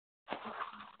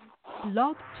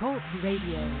Blog Talk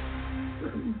Radio.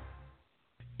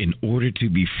 In order to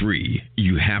be free,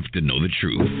 you have to know the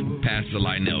truth. Pastor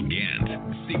Lionel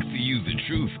Gantt seeks to use the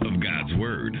truth of God's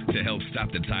Word to help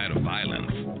stop the tide of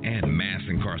violence and mass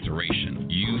incarceration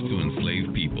used to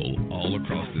enslave people all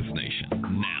across this nation.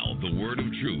 Now, the Word of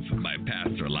Truth by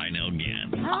Pastor Lionel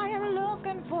Gantt. I am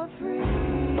looking for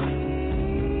freedom,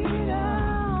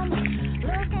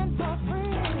 looking for freedom.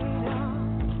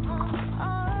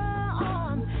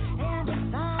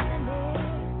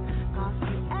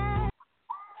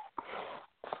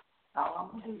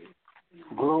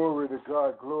 Glory to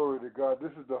God, glory to God.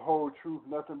 This is the whole truth,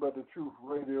 nothing but the truth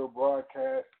radio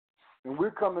broadcast. And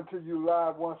we're coming to you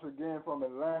live once again from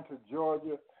Atlanta,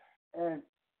 Georgia. And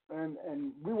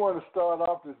we want to start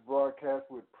off this broadcast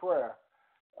with prayer.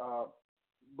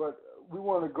 But we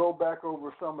want to go back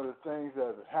over some of the things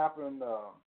that have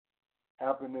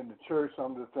happened in the church,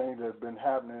 some of the things that have been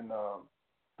happening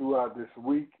throughout this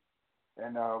week.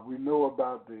 And we know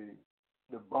about the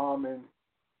bombing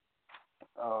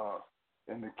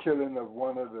and the killing of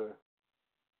one of the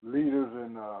leaders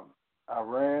in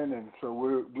Iran, and so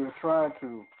we're trying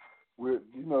to,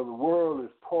 the world is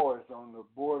poised on the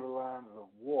borderline of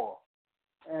war,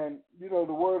 and the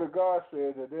Word of God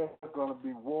says that there's going to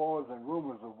be wars and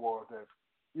rumors of wars. That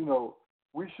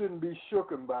we shouldn't be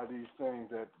shooken by these things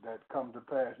that come to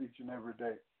pass each and every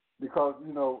day, because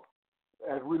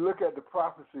as we look at the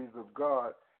prophecies of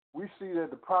God, we see that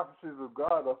the prophecies of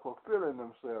God are fulfilling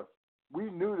themselves. We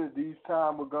knew that these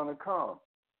times were going to come.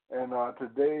 And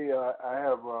today I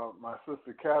have my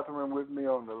sister Catherine with me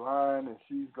on the line, and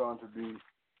she's going to be,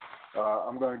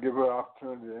 I'm going to give her an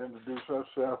opportunity to introduce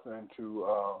herself and to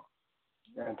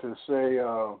say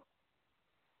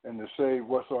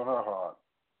what's on her heart.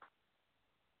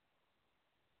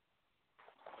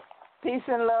 Peace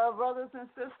and love, brothers and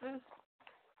sisters.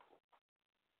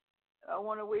 I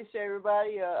want to wish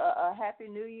everybody a happy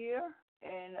new year.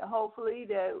 And hopefully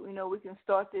that, we can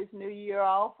start this new year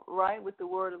off right with the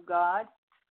Word of God.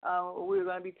 We're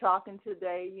going to be talking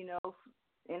today,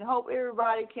 and hope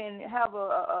everybody can have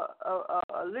a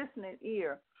listening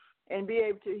ear and be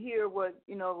able to hear what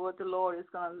the Lord is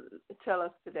going to tell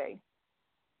us today.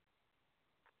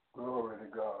 Glory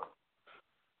to God.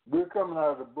 We're coming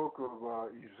out of the book of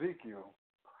Ezekiel,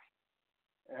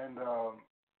 and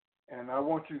I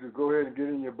want you to go ahead and get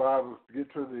in your Bibles,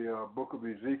 get to the book of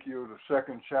Ezekiel, the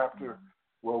second chapter,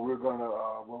 where we're gonna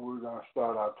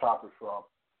start our topic from.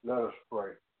 Let us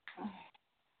pray.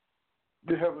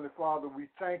 Dear Heavenly Father, we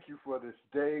thank you for this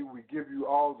day. We give you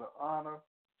all the honor.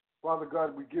 Father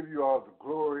God, we give you all the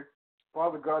glory.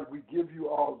 Father God, we give you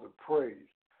all the praise.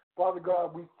 Father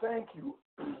God, we thank you,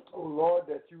 oh Lord,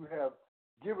 that you have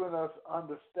given us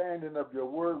understanding of your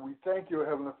word. We thank you,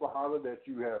 Heavenly Father, that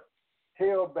you have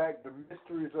held back the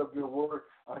mysteries of your word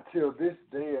until this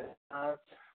day and time.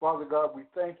 Father God, we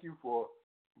thank you for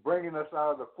bringing us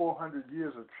out of the 400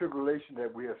 years of tribulation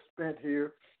that we have spent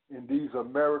here in these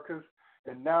Americas.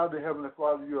 And now, dear Heavenly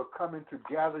Father, you are coming to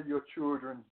gather your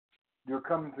children. You're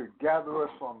coming to gather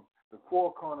us from the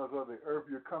four corners of the earth.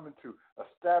 You're coming to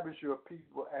establish your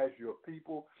people as your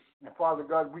people. And Father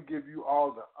God, we give you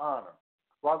all the honor.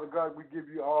 Father God, we give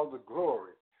you all the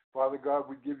glory. Father God,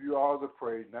 we give you all the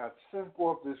praise. Now send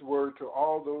forth this word to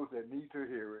all those that need to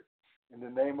hear it. In the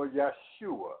name of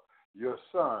Yeshua, your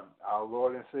Son, our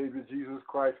Lord and Savior Jesus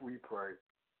Christ, we pray.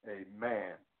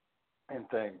 Amen. And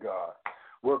thank God.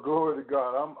 Well, glory to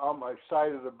God. I'm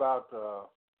excited about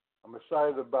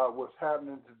what's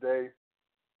happening today.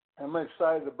 I'm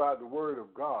excited about the Word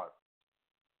of God.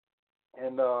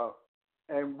 And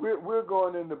we're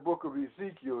going in the book of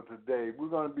Ezekiel today. We're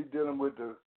going to be dealing with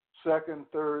the second,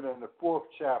 third, and the fourth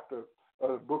chapter of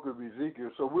the book of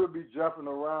Ezekiel. So we'll be jumping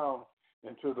around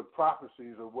into the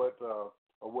prophecies of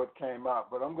what came out.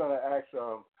 But I'm going to ask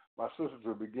my sister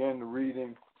to begin the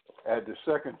reading at the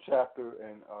second chapter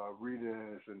and read it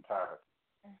in its entirety.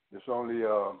 It's only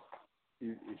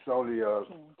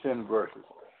 10 verses.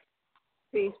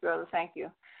 Peace, brother. Thank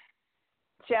you.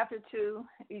 Chapter 2,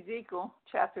 Ezekiel,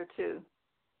 chapter 2.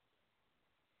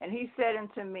 And he said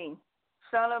unto me,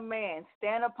 Son of man,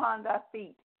 stand upon thy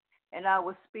feet, and I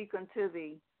will speak unto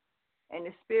thee. And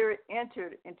the Spirit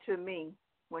entered into me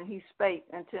when he spake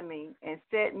unto me, and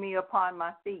set me upon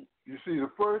my feet. You see,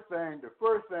 the first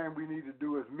thing we need to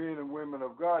do as men and women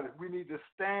of God is we need to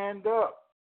stand up.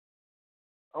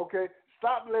 Okay?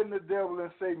 Stop letting the devil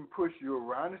and Satan push you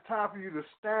around. It's time for you to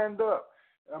stand up.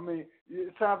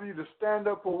 It's time for you to stand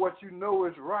up for what you know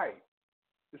is right.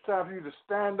 It's time for you to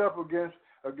stand up against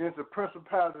the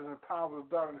principalities and powers of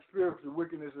darkness, spirits of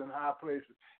wickedness in high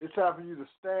places. It's time for you to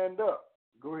stand up.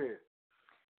 Go ahead.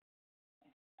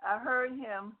 I heard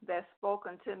him that spoke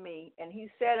unto me, and he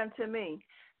said unto me,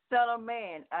 Son of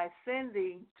man, I send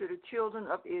thee to the children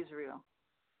of Israel,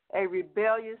 a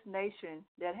rebellious nation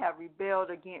that have rebelled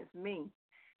against me.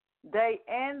 They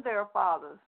and their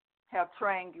fathers have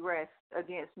transgressed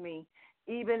against me,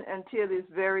 even until this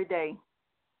very day.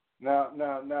 Now,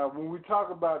 when we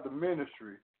talk about the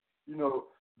ministry,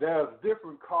 there's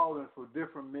different callings for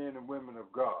different men and women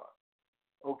of God.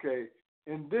 Okay,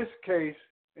 in this case,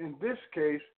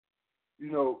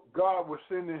 God was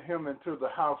sending him into the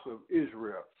house of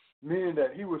Israel, meaning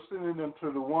that he was sending them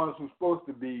to the ones who's supposed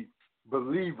to be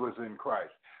believers in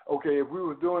Christ. Okay, if we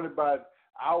were doing it by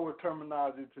our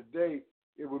terminology today,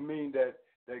 it would mean that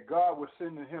God was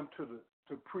sending him to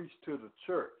preach to the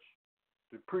church,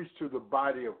 to preach to the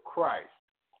body of Christ,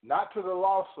 not to the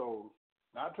lost souls,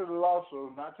 not to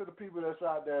the people that's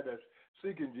out there that's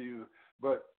seeking Jesus,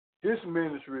 but his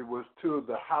ministry was to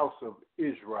the house of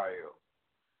Israel.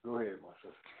 Go ahead, my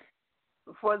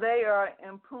sister. For they are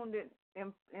impudent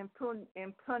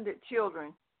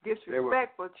children,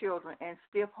 disrespectful children, and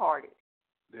stiff-hearted.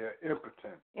 They're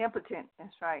impotent. Impotent,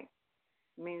 that's right.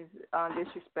 It means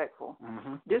disrespectful.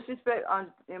 Mm-hmm.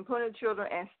 Impudent children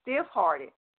and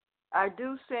stiff-hearted. I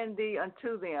do send thee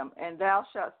unto them, and thou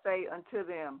shalt say unto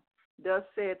them, Thus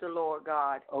saith the Lord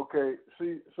God. Okay,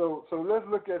 see, so let's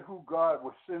look at who God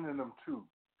was sending them to.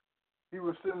 He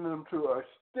was sending them to a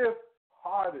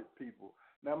stiff-hearted people.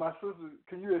 Now, my sister,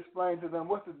 can you explain to them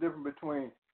what's the difference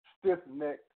between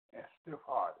stiff-necked and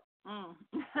stiff-hearted?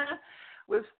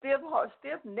 With stiff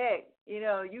neck,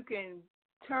 you can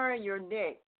turn your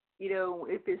neck,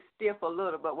 if it's stiff a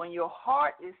little, but when your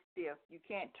heart is stiff, you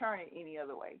can't turn it any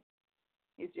other way.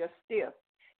 It's just stiff.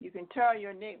 You can turn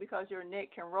your neck because your neck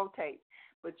can rotate,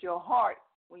 but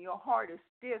when your heart is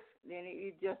stiff, then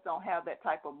it just don't have that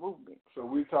type of movement. So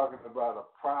we're talking about a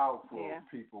proudful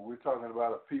people. We're talking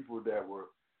about a people that were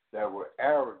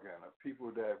arrogant, a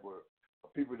people that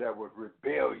were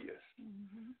rebellious.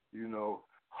 Mm-hmm.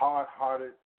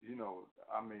 Hard-hearted.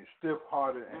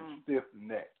 Stiff-hearted and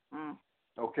stiff-necked.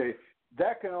 Okay,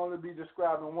 that can only be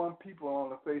describing one people on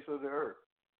the face of the earth,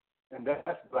 and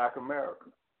that's Black America.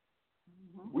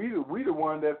 Mm-hmm. We the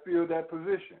one that fill that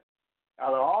position.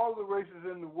 Out of all the races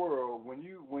in the world, when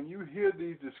you hear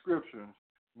these descriptions,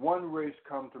 one race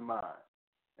comes to mind,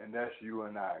 and that's you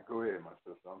and I. Go ahead, my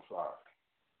sister. I'm sorry.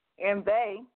 And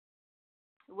they,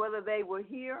 whether they were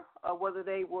here or whether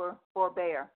they were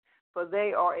forbear, for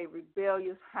they are a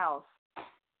rebellious house,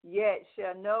 yet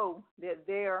shall know that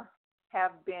there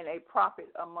have been a prophet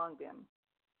among them.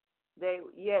 They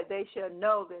shall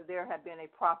know that there have been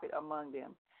a prophet among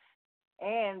them.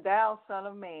 And thou, son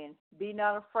of man, be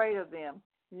not afraid of them,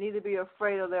 neither be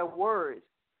afraid of their words.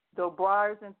 Though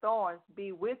briars and thorns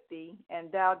be with thee,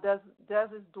 and thou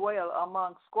dost dwell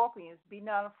among scorpions, be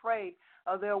not afraid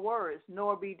of their words,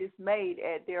 nor be dismayed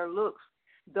at their looks,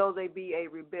 though they be a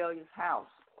rebellious house.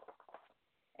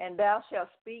 And thou shalt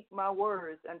speak my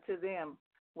words unto them,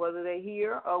 whether they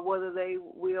hear or whether they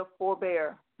will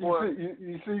forbear.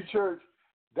 You see, church,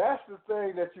 that's the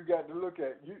thing that you got to look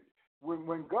at.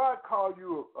 When God called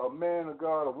you a man of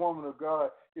God, a woman of God,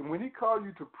 and when he called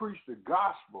you to preach the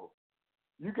gospel,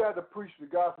 you got to preach the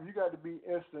gospel. You got to be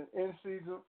instant in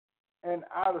season and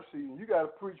out of season. You got to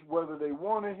preach whether they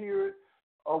want to hear it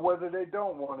or whether they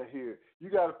don't want to hear it. You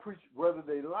got to preach whether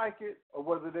they like it or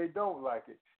whether they don't like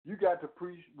it. You got to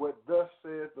preach what thus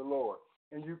saith the Lord.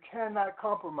 And you cannot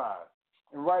compromise.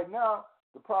 And right now,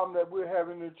 the problem that we're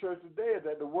having in the church today is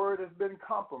that the word has been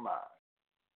compromised.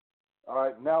 All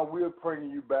right, now we're bringing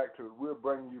you back to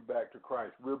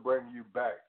Christ. We're bringing you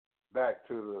back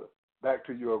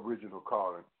to your original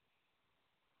calling.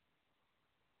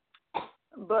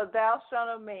 But thou, son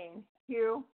of man,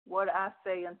 hear what I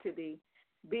say unto thee.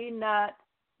 Be not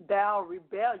thou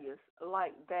rebellious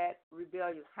like that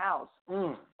rebellious house.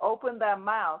 Open thy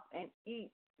mouth and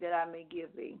eat that I may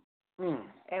give thee.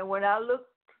 And when I looked,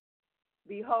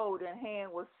 behold, an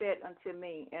hand was set unto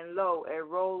me, and lo, a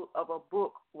roll of a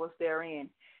book was therein.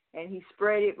 And he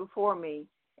spread it before me,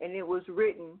 and it was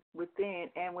written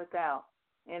within and without.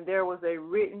 And there was a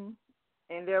written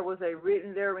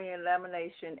therein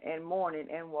lamentation and mourning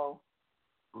and woe.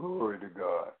 Glory to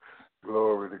God.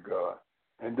 Glory to God.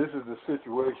 And this is the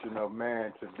situation of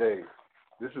man today.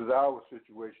 This is our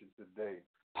situation today.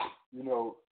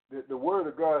 The word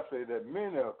of God says that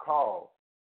many are called,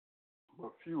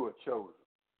 but few are chosen.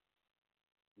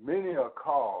 Many are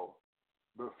called,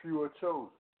 but few are chosen.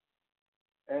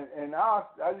 And I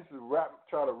used to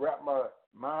try to wrap my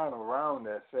mind around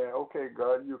that, saying, okay,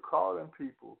 God, you're calling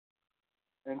people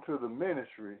into the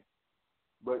ministry,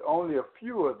 but only a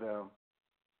few of them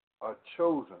are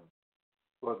chosen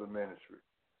for the ministry.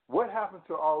 What happened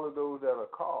to all of those that are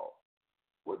called?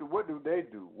 What do they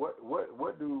do? What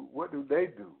do they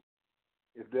do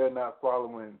if they're not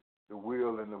following the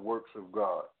will and the works of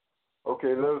God?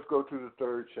 Okay, let us go to the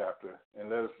third chapter,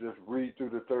 and let us just read through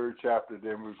the third chapter,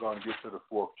 then we're going to get to the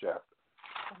fourth chapter.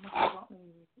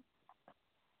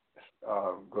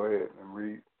 Go ahead and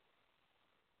read.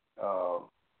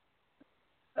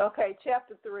 Okay,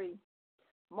 chapter 3.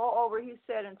 Moreover, he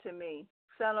said unto me,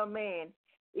 Son of man,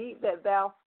 eat that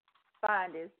thou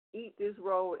findest, eat this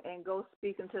roll, and go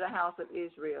speak unto the house of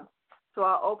Israel. So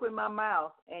I opened my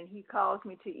mouth, and he caused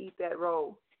me to eat that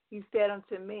roll. He said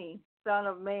unto me, Son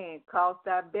of man, cause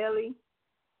thy belly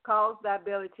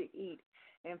to eat,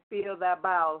 and fill thy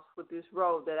bowels with this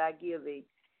roll that I give thee.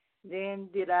 Then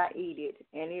did I eat it,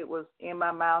 and it was in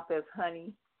my mouth as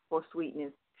honey for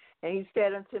sweetness. And he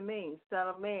said unto me, Son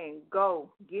of man,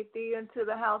 go, get thee unto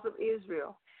the house of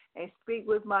Israel, and speak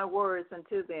with my words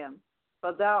unto them.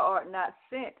 For thou art not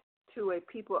sent to a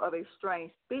people of a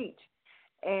strange speech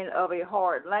and of a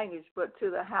hard language, but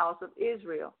to the house of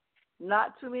Israel.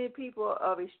 Not too many people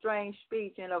of a strange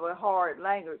speech and of a hard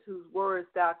language, whose words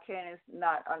thou canst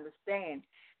not understand.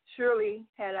 Surely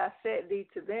had I said thee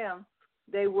to them,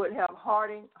 they would have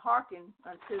hearkened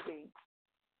unto thee.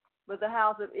 But the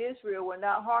house of Israel will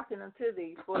not hearken unto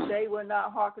thee, for they will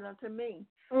not hearken unto me.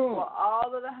 For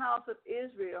all of the house of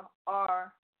Israel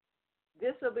are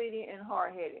disobedient and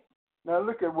hard-headed. Now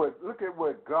look at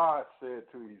what God said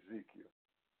to Ezekiel.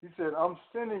 He said, I'm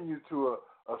sending you to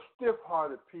a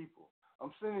stiff-hearted people.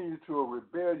 I'm sending you to a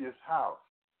rebellious house.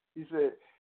 He said,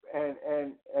 and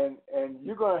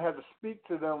you're going to have to speak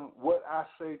to them what I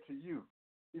say to you.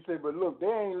 He said, but look, they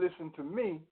ain't listening to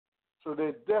me, so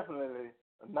they definitely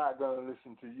are not going to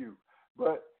listen to you.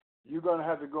 But you're going to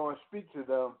have to go and speak to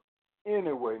them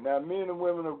anyway. Now, men and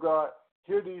women of God,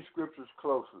 hear these scriptures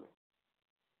closely.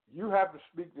 You have to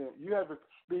speak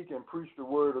and preach the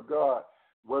word of God,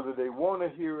 whether they want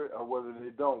to hear it or whether they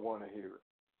don't want to hear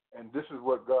it. And this is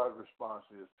what God's response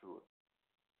is to it.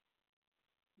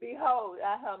 Behold,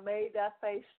 I have made thy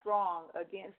face strong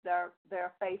against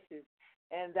their faces,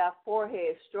 and thy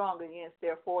forehead strong against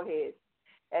their foreheads.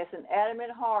 As an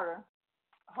adamant harder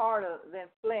than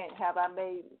flint have I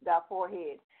made thy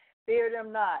forehead. Fear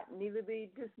them not, neither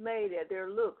be dismayed at their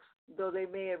looks, though they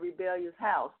be a rebellious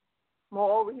house.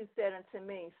 Moreover, he said unto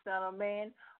me, Son of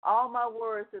man, all my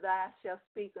words that I shall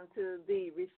speak unto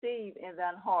thee, receive in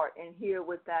thine heart, and hear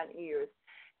with thine ears.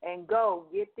 And go,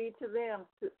 get thee to them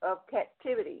of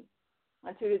captivity,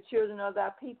 unto the children of thy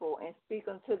people, and speak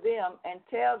unto them, and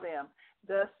tell them,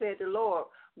 Thus said the Lord,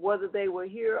 whether they will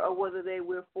hear or whether they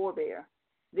will forbear.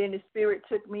 Then the Spirit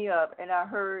took me up, and I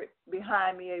heard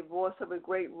behind me a voice of a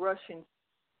great rushing,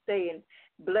 saying,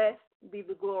 Blessed be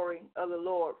the glory of the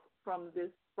Lord from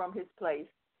his place.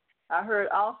 I heard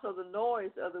also the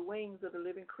noise of the wings of the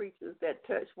living creatures that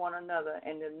touch one another,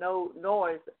 and the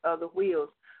noise of the wheels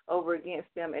over against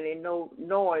them, and a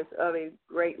noise of a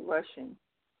great rushing.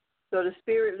 So the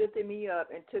Spirit lifted me up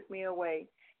and took me away,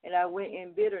 and I went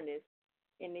in bitterness.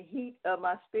 In the heat of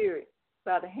my spirit,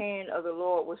 by the hand of the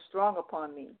Lord was strong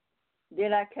upon me.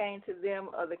 Then I came to them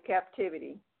of the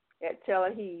captivity at Tel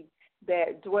Aviv,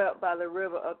 that dwelt by the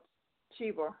river of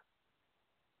Chebar.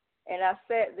 And I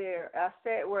sat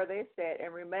where they sat,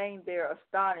 and remained there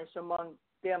astonished among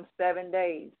them 7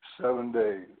 days. 7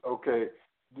 days. Okay.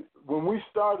 When we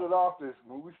started off this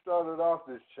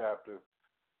chapter,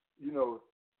 you know,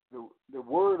 the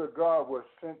word of God was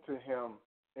sent to him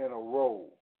in a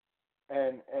roll.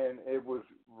 And it was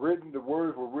written, the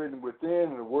words were written within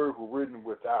and the words were written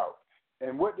without.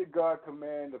 And what did God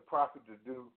command the prophet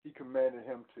to do? He commanded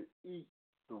him to eat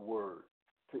the word,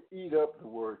 to eat up the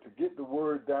word, to get the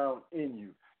word down in you,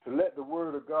 to let the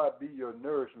word of God be your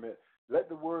nourishment. Let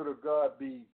the word of God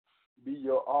be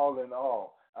your all in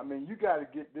all. I mean, you got to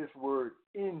get this word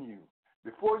in you.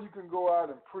 Before you can go out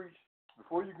and preach,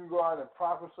 before you can go out and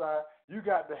prophesy, you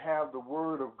got to have the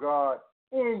word of God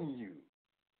in you.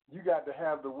 You got to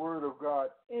have the word of God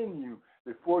in you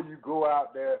before you go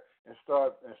out there and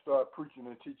start preaching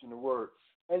and teaching the word.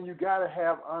 And you got to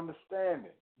have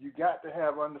understanding. You got to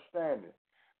have understanding.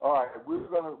 All right, we're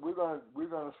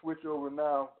gonna switch over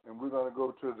now, and we're gonna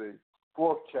go to the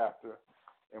fourth chapter,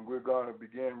 and we're gonna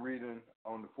begin reading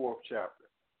on the fourth chapter.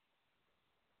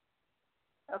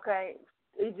 Okay,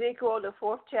 Ezekiel, the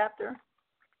fourth chapter.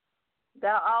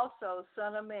 Thou also,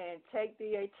 son of man, take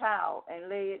thee a towel and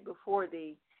lay it before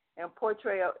thee, and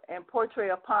portray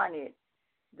upon it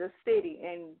the city,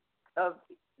 and of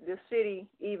the city,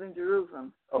 even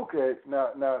Jerusalem. Okay,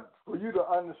 now for you to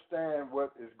understand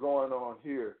what is going on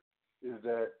here is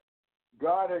that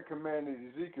God had commanded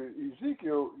Ezekiel.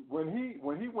 Ezekiel, when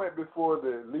he went before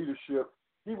the leadership,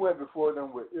 he went before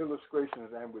them with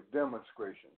illustrations and with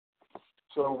demonstrations.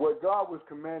 So what God was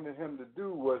commanding him to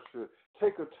do was to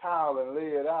take a tile and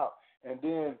lay it out, and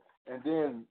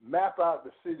then map out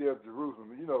the city of Jerusalem.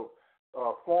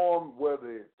 Form where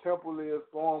the temple is,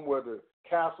 form where the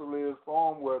castle is,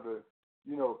 form where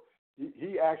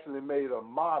he actually made a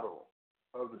model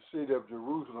of the city of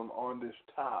Jerusalem on this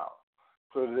tile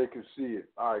so that they could see it.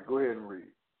 All right, go ahead and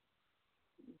read.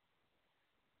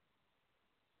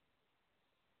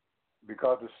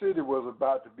 Because the city was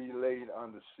about to be laid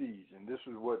under siege, and this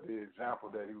is what the example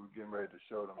that he was getting ready to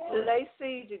show them. And lay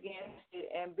siege against it,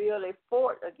 and build a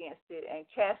fort against it, and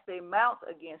cast a mount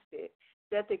against it.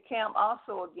 Set the camp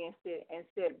also against it, and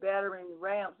set battering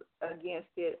rams against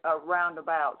it round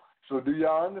about. So do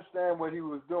y'all understand what he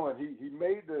was doing? He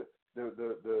made the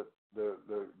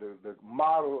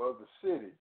model of the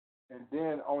city, and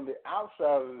then on the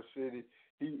outside of the city,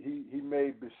 he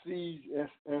made besiege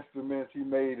instruments. He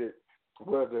made it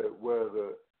where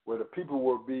the people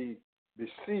will be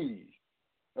besieged.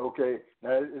 Okay,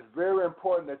 now it's very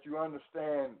important that you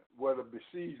understand what a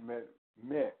besiegement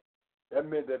meant. That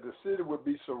meant that the city would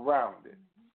be surrounded.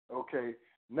 Okay,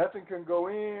 nothing can go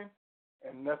in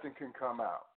and nothing can come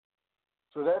out.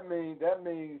 So that means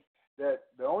that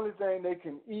the only thing they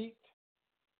can eat,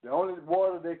 the only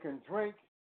water they can drink,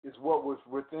 is what was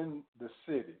within the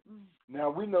city. Now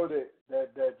we know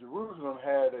that Jerusalem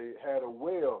had a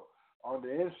well on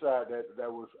the inside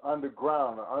that was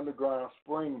underground, an underground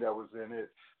spring that was in it.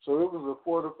 So it was a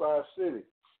fortified city.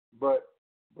 But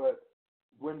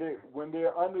when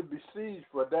they're under besiege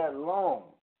for that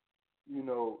long,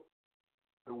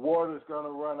 the water is going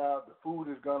to run out, the food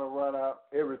is going to run out,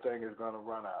 everything is going to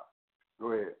run out.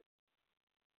 Go ahead.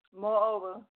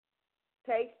 Moreover,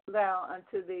 take thou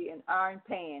unto thee an iron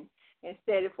pan, and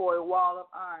set it for a wall of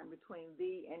iron between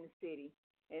thee and the city,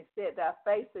 and set thy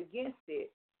face against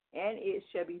it, and it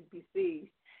shall be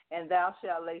besieged, and thou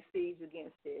shalt lay siege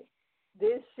against it.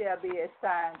 This shall be a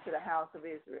sign to the house of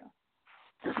Israel.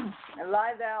 And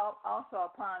lie thou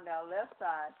also upon thy left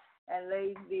side, and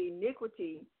lay the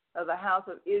iniquity of the house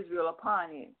of Israel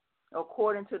upon it.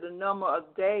 According to the number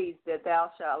of days that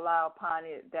thou shalt lie upon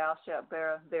it, thou shalt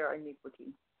bear their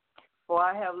iniquity. For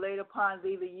I have laid upon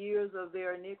thee the years of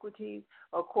their iniquities,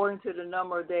 according to the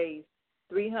number of days,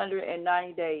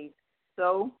 390 days.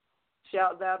 So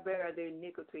shalt thou bear the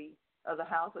iniquity of the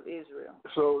house of Israel.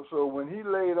 So when he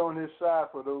laid on his side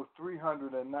for those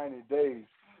 390 days,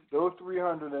 those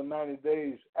 390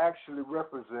 days actually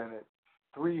represented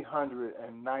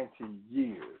 390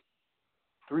 years.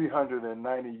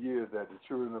 390 years that the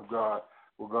children of God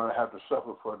were going to have to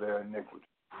suffer for their iniquity.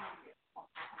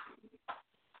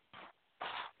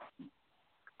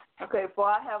 Okay, for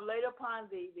I have laid upon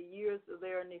thee the years of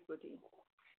their iniquity.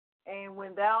 And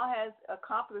when thou hast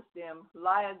accomplished them,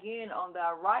 lie again on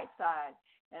thy right side,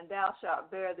 and thou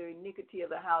shalt bear the iniquity of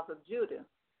the house of Judah.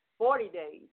 40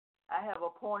 days I have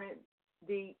appointed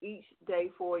thee each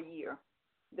day for a year.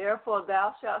 Therefore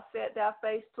thou shalt set thy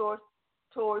face towards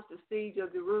the siege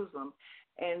of Jerusalem,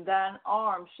 and thine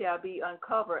arm shall be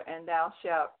uncovered, and thou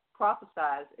shalt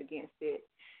prophesy against it.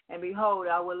 And behold,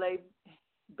 I will lay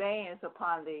bands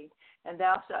upon thee, and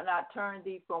thou shalt not turn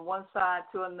thee from one side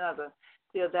to another,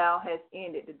 till thou hast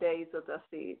ended the days of thy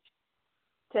siege.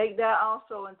 Take thou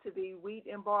also unto thee wheat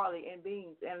and barley and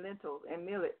beans and lentils and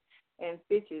millet and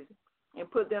fishes, and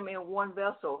put them in one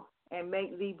vessel, and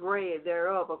make thee bread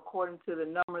thereof according to the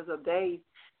numbers of days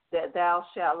that thou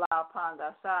shalt lie upon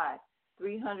thy side.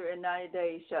 390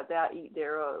 days shalt thou eat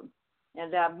thereof.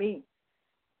 And thy meat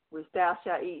which thou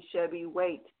shalt eat shall be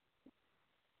weight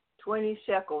 20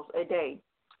 shekels a day.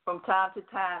 From time to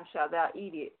time shalt thou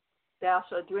eat it. Thou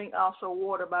shalt drink also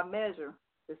water by measure,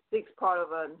 the sixth part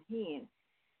of an hin.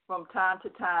 From time to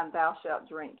time thou shalt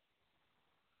drink.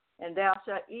 And thou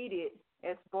shalt eat it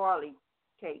as barley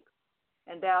cake.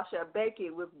 And thou shalt bake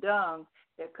it with dung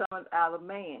that cometh out of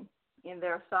man in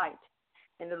their sight.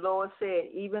 And the Lord said,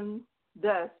 even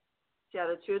thus shall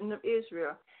the children of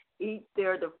Israel eat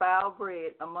their defiled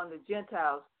bread among the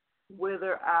Gentiles,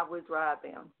 whither I will drive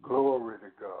them. Glory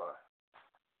to God.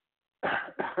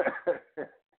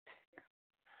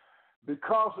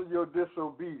 Because of your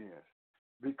disobedience,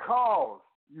 because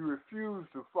you refuse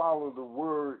to follow the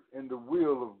word and the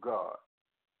will of God,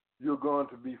 you're going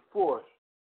to be forced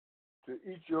to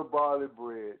eat your barley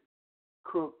bread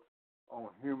cooked on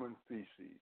human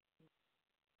feces,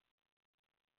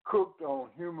 cooked on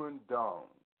human dung.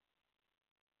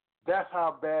 That's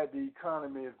how bad the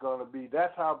economy is going to be.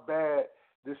 That's how bad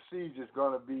this siege is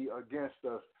going to be against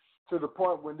us, to the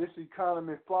point when this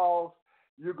economy falls,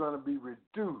 you're going to be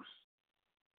reduced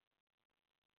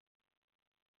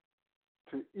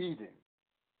to eating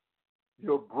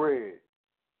your bread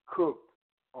cooked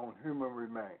on human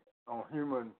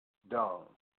dung.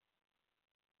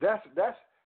 That's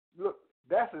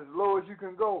as low as you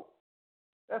can go.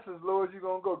 That's as low as you're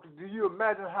gonna go. Do you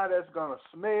imagine how that's gonna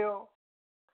smell?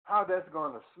 How that's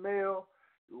gonna smell?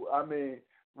 I mean,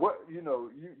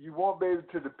 you won't be able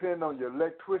to depend on your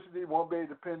electricity. Won't be able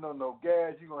to depend on no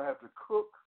gas. You're gonna have to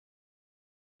cook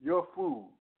your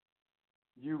food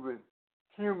using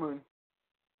human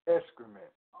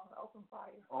excrement on the open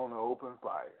fire. On the open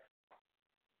fire.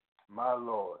 My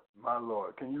Lord, my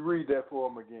Lord. Can you read that for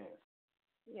them again?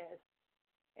 Yes.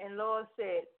 And Lord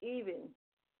said, even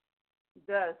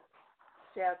thus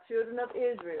shall children of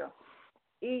Israel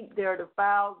eat their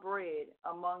defiled bread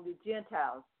among the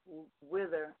Gentiles,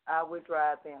 whither I would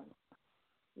drive them.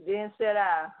 Then said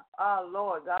I, Ah,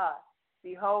 Lord God,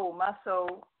 behold, my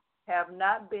soul have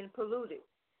not been polluted.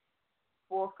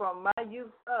 For from my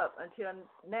youth up until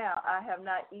now I have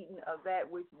not eaten of that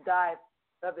which died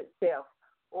of itself,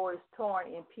 or is torn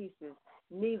in pieces,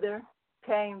 neither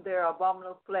came there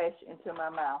abominable flesh into my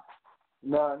mouth.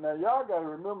 Now y'all got to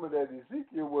remember that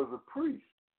Ezekiel was a priest,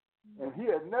 and he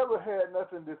had never had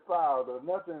nothing defiled or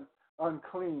nothing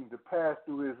unclean to pass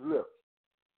through his lips.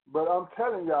 But I'm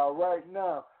telling y'all right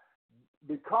now,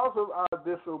 because of our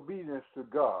disobedience to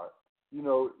God,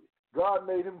 God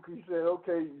made him, he said,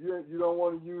 okay, you don't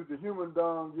want to use the human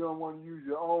dung, you don't want to use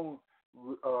your own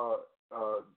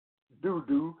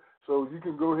doo-doo, so you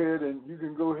can go ahead and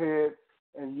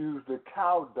use the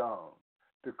cow dung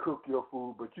to cook your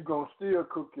food, but you're going to still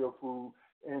cook your food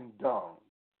in dung.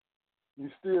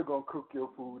 You're still going to cook your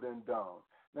food in dung.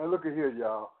 Now look at here,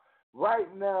 y'all.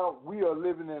 Right now, we are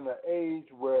living in an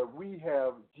age where we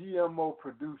have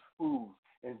GMO-produced foods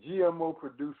and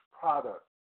GMO-produced products,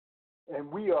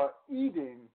 and we are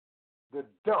eating the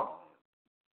dung.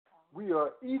 We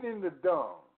are eating the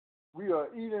dung. We are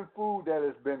eating food that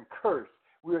has been cursed.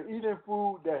 We are eating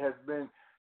food that has been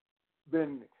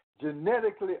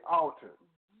genetically altered.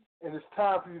 And it's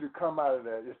time for you to come out of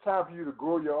that. It's time for you to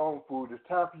grow your own food. It's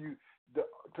time for you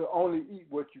to only eat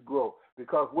what you grow.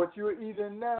 Because what you're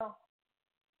eating now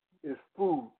is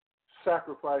food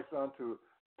sacrificed unto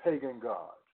pagan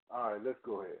gods. All right, let's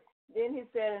go ahead. Then he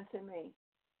said unto me,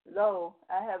 Lo,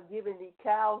 I have given thee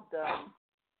cow's dung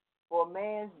for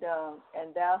man's dung,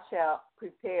 and thou shalt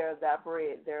prepare thy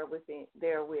bread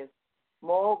therewith.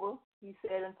 Moreover, he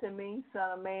said unto me,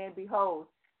 Son of man, behold,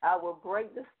 I will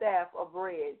break the staff of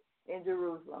bread in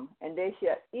Jerusalem, and they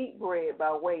shall eat bread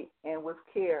by weight and with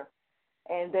care,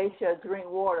 and they shall drink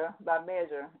water by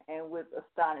measure and with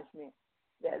astonishment,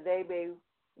 that they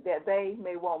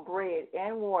may want bread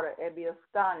and water and be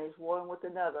astonished one with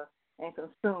another and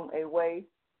consume a way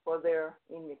for their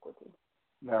iniquity.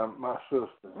 Now, my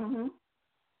sister,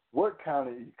 what kind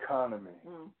of economy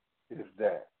is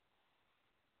that?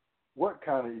 What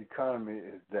kind of economy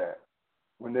is that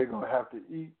when they're going to have to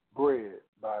eat bread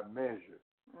by measure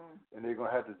and they're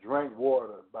going to have to drink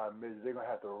water by measure? They're going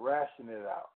to have to ration it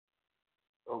out.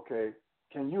 Okay?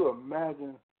 Can you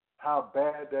imagine how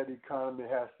bad that economy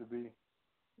has to be?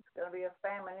 It's going to be a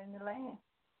famine in the land.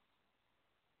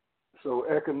 So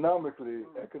economically,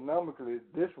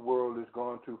 this world is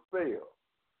going to fail.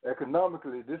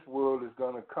 Economically, this world is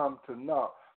going to come to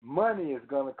naught. Money is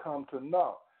going to come to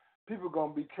naught. People are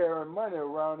going to be carrying money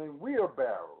around in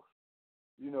wheelbarrows,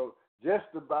 just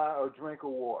to buy a drink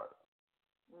of water.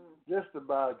 Just to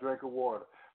buy a drink of water.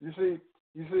 You see,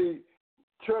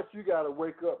 church, you got to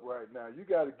wake up right now. You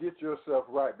got to get yourself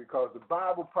right, because the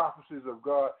Bible prophecies of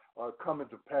God are coming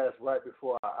to pass right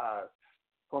before our eyes.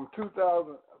 From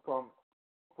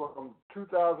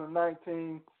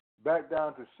 2019 back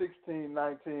down to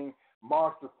 1619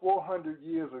 marks the 400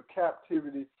 years of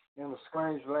captivity in the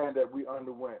strange land that we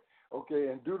underwent. Okay,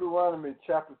 in Deuteronomy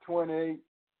chapter 28,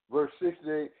 verse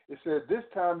 68, it said, this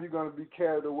time you're going to be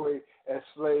carried away as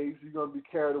slaves. You're going to be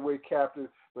carried away captive.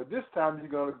 But this time you're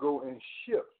going to go in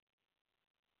ships.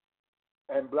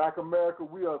 And Black America,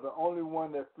 we are the only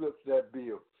one that flips that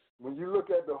bill. When you look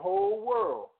at the whole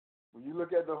world,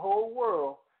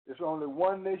 it's only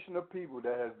one nation of people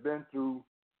that has been through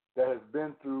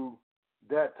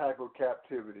that type of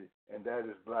captivity, and that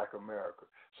is Black America.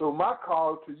 So my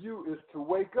call to you is to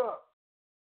wake up.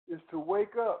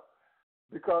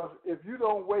 Because if you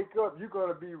don't wake up, you're going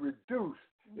to be reduced.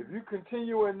 If you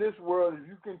continue in this world, if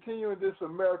you continue in this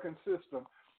American system,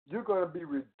 you're going to be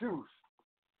reduced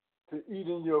to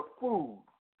eating your food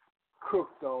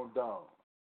cooked on dung.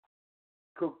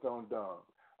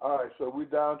 All right, so we're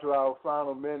down to our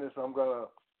final minutes. I'm going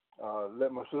to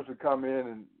let my sister come in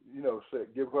and,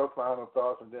 give her final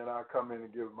thoughts, and then I'll come in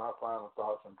and give my final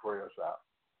thoughts and pray us out.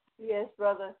 Yes,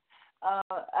 brother.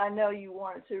 I know you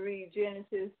wanted to read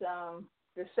Genesis,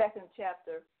 the second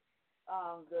chapter,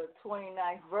 the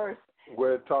 29th verse.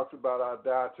 Where it talks about our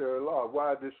dietary law.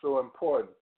 Why is this so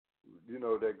important?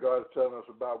 That God is telling us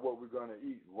about what we're going to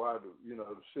eat. Why, the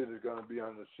city is going to be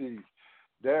under siege.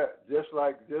 Just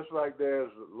like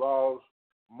there's laws,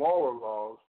 moral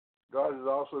laws, God has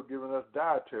also given us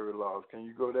dietary laws. Can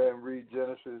you go there and read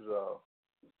Genesis?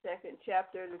 Second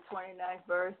chapter, the 29th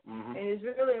verse. Mm-hmm. And it's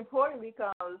really important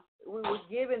because we were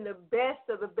given the best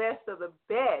of the best of the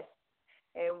best.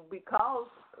 And because,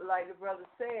 like the brother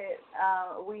said,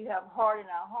 we have hardened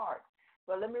our hearts.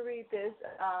 But let me read this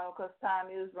because time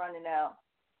is running out.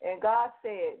 And God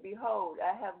said, Behold,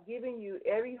 I have given you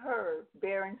every herb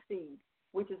bearing seed,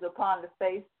 which is upon the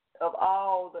face of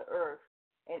all the earth,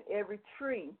 and every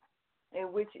tree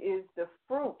in which is the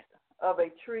fruit of a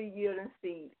tree yielding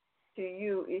seed. To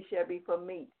you it shall be for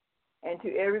meat. And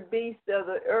to every beast of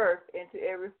the earth, and to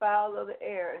every fowl of the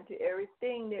air, and to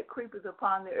everything that creepeth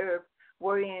upon the earth,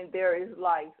 wherein there is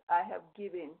life, I have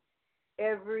given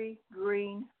every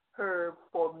green herb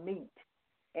for meat.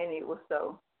 And it was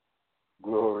so.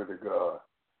 Glory to God.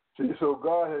 See, so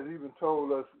God has even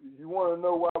told us, you want to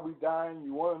know why we're dying?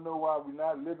 You want to know why we're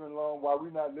not living long, why we're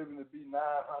not living to be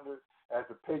 900 as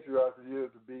the patriarchs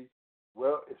years to be?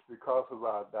 Well, it's because of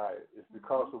our diet. It's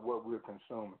because of what we're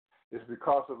consuming. It's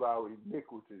because of our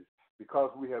iniquities,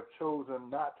 because we have chosen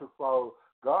not to follow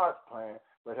God's plan,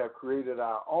 but have created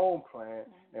our own plan,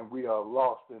 and we are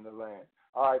lost in the land.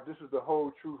 All right, this is the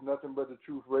Whole Truth, Nothing But the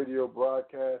Truth radio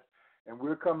broadcast, and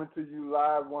we're coming to you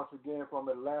live once again from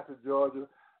Atlanta, Georgia.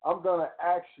 I'm going to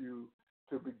ask you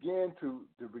to begin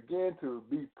to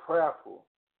be prayerful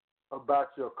about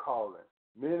your calling.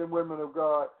 Men and women of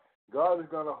God, God is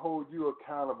going to hold you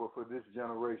accountable for this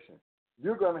generation.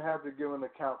 You're going to have to give an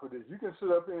account for this. You can sit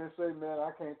up here and say, man,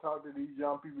 I can't talk to these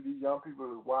young people. These young people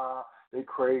are wild. They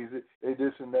crazy. They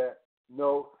this and that.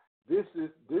 No, this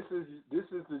is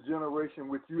the generation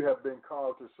which you have been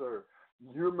called to serve.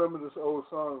 You remember this old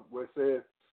song where it says,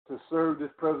 to serve this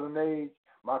present age,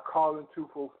 my calling to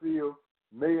fulfill,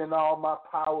 may in all my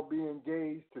power be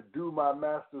engaged to do my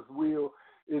master's will.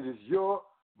 It is your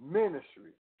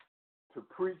ministry to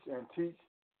preach and teach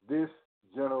this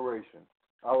generation.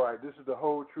 All right, this is the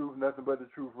Whole Truth, Nothing But the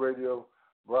Truth radio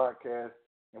broadcast,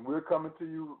 and we're coming to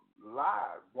you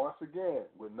live once again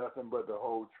with nothing but the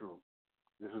whole truth.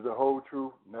 This is the Whole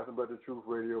Truth, Nothing But the Truth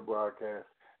radio broadcast.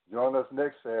 Join us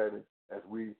next Saturday as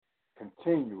we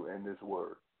continue in this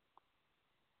word.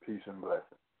 Peace and blessings.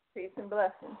 Peace and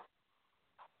blessings.